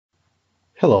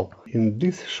Hello, in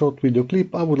this short video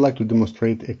clip I would like to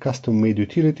demonstrate a custom-made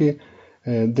utility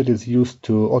that is used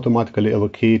to automatically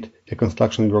allocate a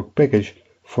construction work package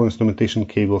for instrumentation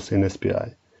cables in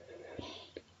SPI.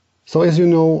 So as you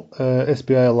know,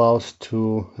 SPI allows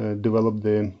to develop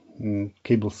the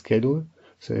cable scheduler.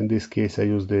 So in this case I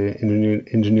use the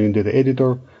engineering data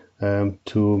editor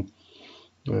to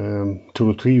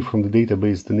retrieve from the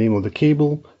database the name of the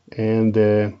cable and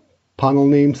the panel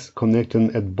names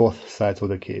connecting at both sides of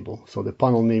the cable. So the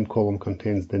panel name column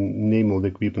contains the name of the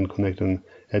equipment connecting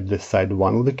at the side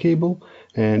 1 of the cable,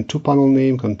 and to panel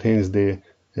name contains the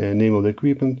name of the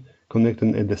equipment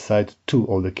connecting at the side 2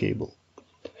 of the cable.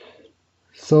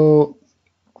 So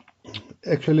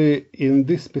actually in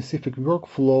this specific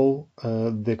workflow,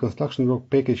 the construction work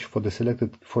package for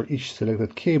each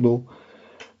selected cable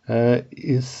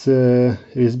is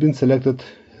been selected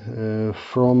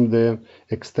from the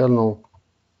external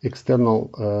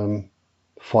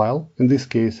file. In this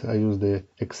case I use the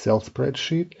Excel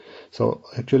spreadsheet. So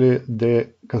actually the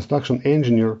construction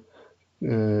engineer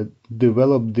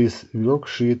developed this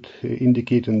worksheet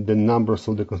indicating the numbers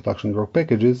of the construction work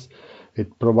packages.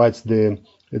 It provides the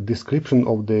description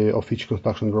of each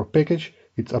construction work package,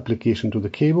 its application to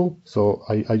the cable. So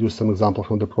I use some example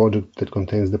from the project that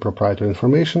contains the proprietary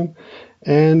information,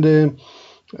 and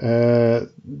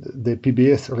the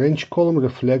PBS range column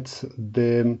reflects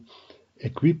the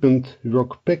equipment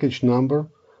work package number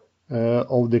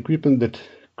of the equipment that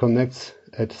connects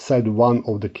at side 1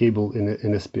 of the cable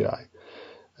in SPI.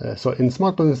 So in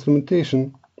SmartPlan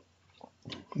instrumentation,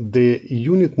 the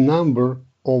unit number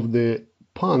of the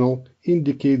panel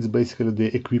indicates basically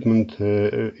the equipment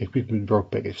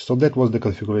work package. So that was the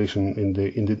configuration in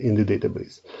the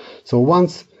database. So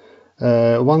once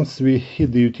we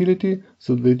hit the utility,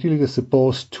 so the utility is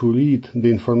supposed to read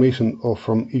the information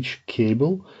from each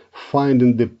cable,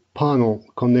 finding the panel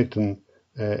connecting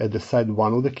at the side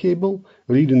 1 of the cable,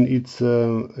 reading its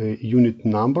unit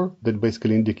number that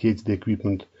basically indicates the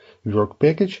equipment work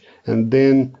package, and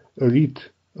then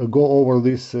go over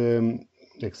this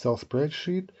Excel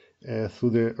spreadsheet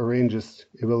through the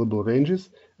available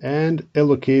ranges, and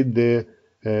allocate the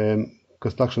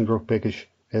construction work package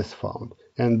as found.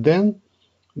 And then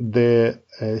the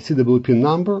CWP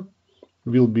number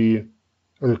will be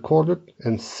recorded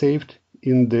and saved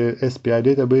in the SPI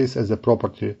database as a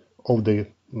property of the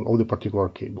particular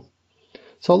cable.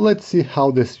 So let's see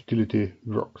how this utility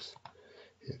works.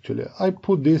 Actually, I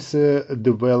put this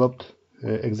developed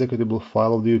executable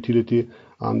file of the utility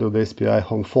under the SPI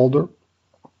home folder.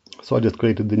 So I just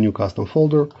created the new custom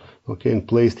folder, okay, and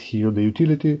placed here the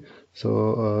utility.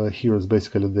 So here is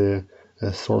basically the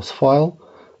source file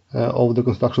of the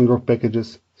construction work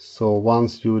packages. So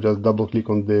once you just double click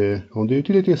on the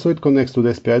utility, so it connects to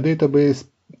the SPI database,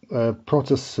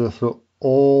 processes through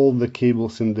all the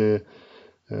cables in the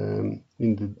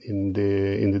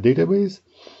database,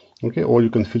 okay, or you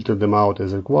can filter them out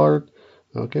as required,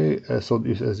 okay. So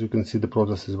as you can see, the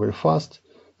process is very fast.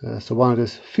 So when it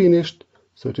is finished,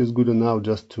 so it is good enough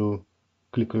just to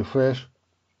click refresh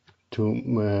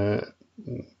to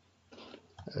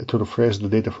refresh the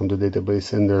data from the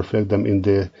database and reflect them in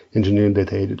the engineering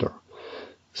data editor.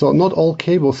 So not all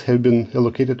cables have been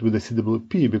allocated with the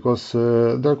CWP because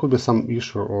there could be some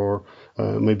issue, or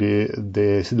maybe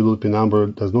the CWP number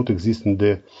does not exist in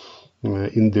the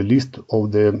list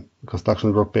of the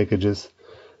construction work packages.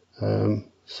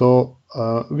 So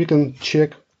we can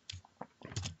check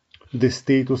the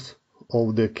status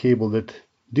of the cable that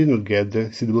did not get the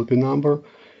CWP number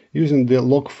using the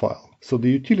log file. So the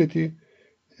utility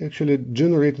actually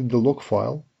generated the log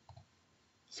file,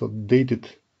 so dated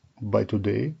by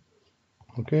today,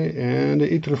 okay, and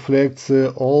it reflects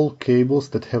all cables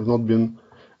that have not been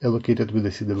allocated with the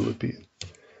CWP.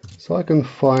 So I can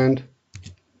find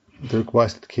the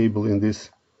requested cable in this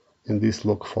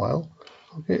log file,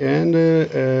 okay, and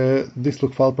this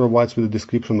log file provides with a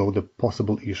description of the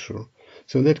possible issue.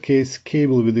 So in that case,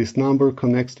 cable with this number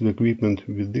connects to the equipment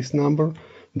with this number.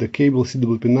 The cable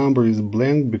CWP number is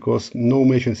blank because no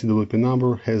matching CWP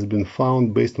number has been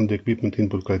found based on the equipment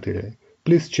input criteria.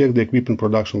 Please check the equipment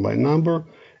production line number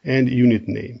and unit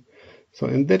name. So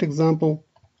in that example,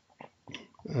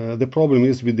 the problem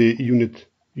is with the unit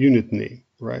name,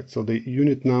 right? So the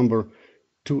unit number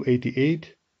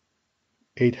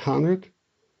 288-800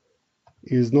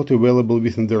 is not available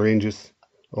within the ranges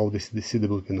of the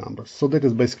CWP numbers. So that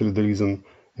is basically the reason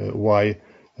why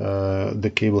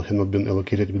the cable had not been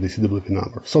allocated with the CWP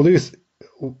number. So there is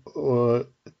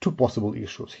two possible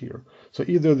issues here. So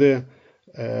either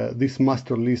this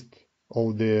master list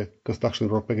of the construction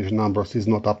work package numbers is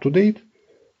not up to date,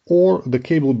 or the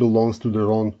cable belongs to the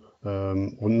wrong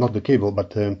or not the cable,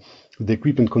 but the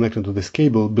equipment connected to this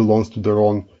cable belongs to their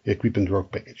own equipment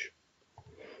work package.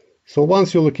 So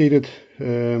once you located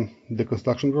the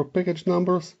construction work package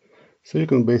numbers, so you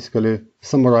can basically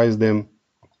summarize them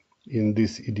in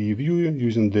this IDE view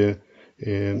using the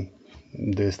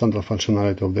standard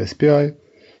functionality of the SPI.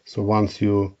 So once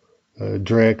you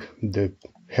drag the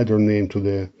header name to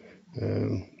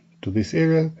this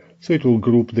area, so it will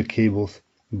group the cables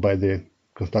by the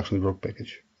construction work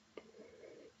package.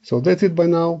 So that's it by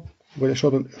now. Very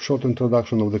short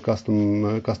introduction of the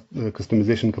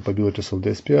customization capabilities of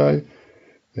the SPI.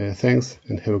 Thanks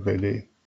and have a great day.